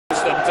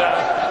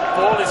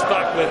ball is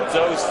back with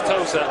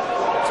Tozer.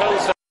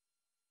 Tozer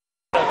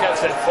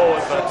gets it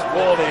forward, but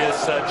Worley has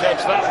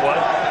judged that one.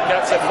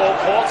 Gets it forward,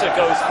 Porter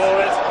goes for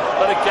it,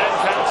 but again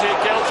County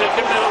are guilty,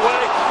 giving it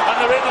away, and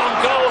they're in on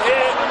goal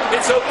here.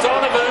 It's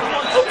O'Donovan,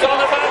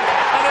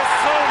 and it's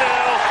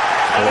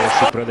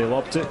 2-0. Predaj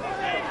lopte,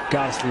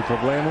 Gasli u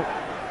problemu,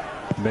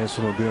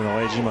 Benson je bio na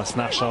leđima,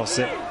 snašao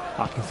se,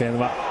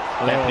 Akinfenova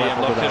Prijem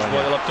Lopteš,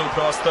 bolje lopta u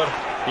prostor,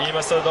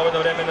 ima sada dovoljno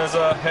vremena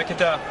za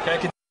Heketa,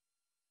 Heket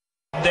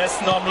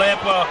desnom,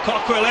 lepo,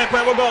 kako je lepo,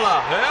 evo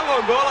gola,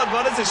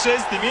 26.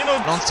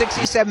 minut. On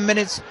 67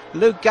 minutes,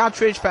 Luke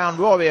Guttridge found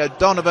Rory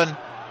O'Donovan,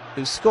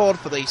 who scored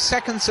for the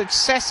second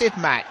successive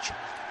match,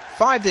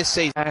 5 this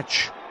season.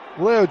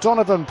 Roy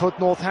O'Donovan put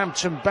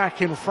Northampton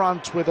back in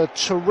front with a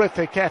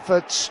terrific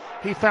effort.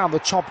 He found the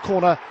top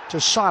corner to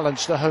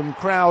silence the home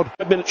crowd.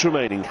 5 minutes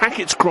remaining.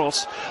 Hackett's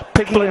cross,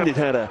 splendid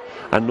header,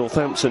 and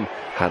Northampton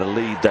had a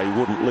lead they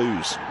wouldn't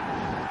lose.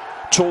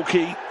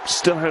 Torquay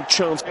still had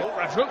chance.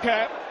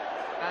 Rafuka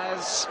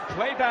has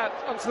played that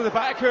onto the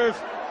back of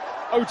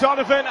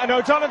O'Donovan, and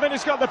O'Donovan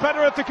has got the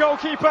better of the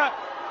goalkeeper.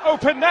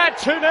 Open net,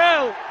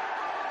 2-0.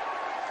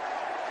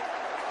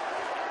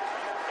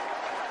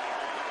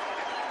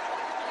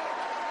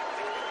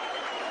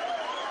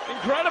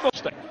 Incredible.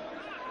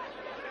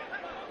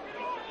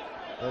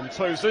 And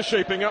Tozer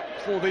shaping up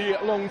for the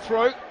long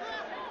throw.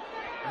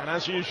 And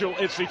as usual,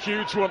 it's a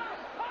huge one.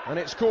 And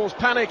it's caused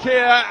panic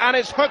here, and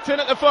it's hooked in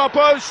at the far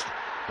post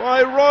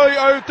by Roy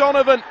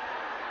O'Donovan.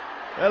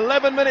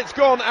 11 minutes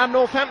gone, and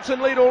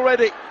Northampton lead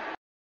already.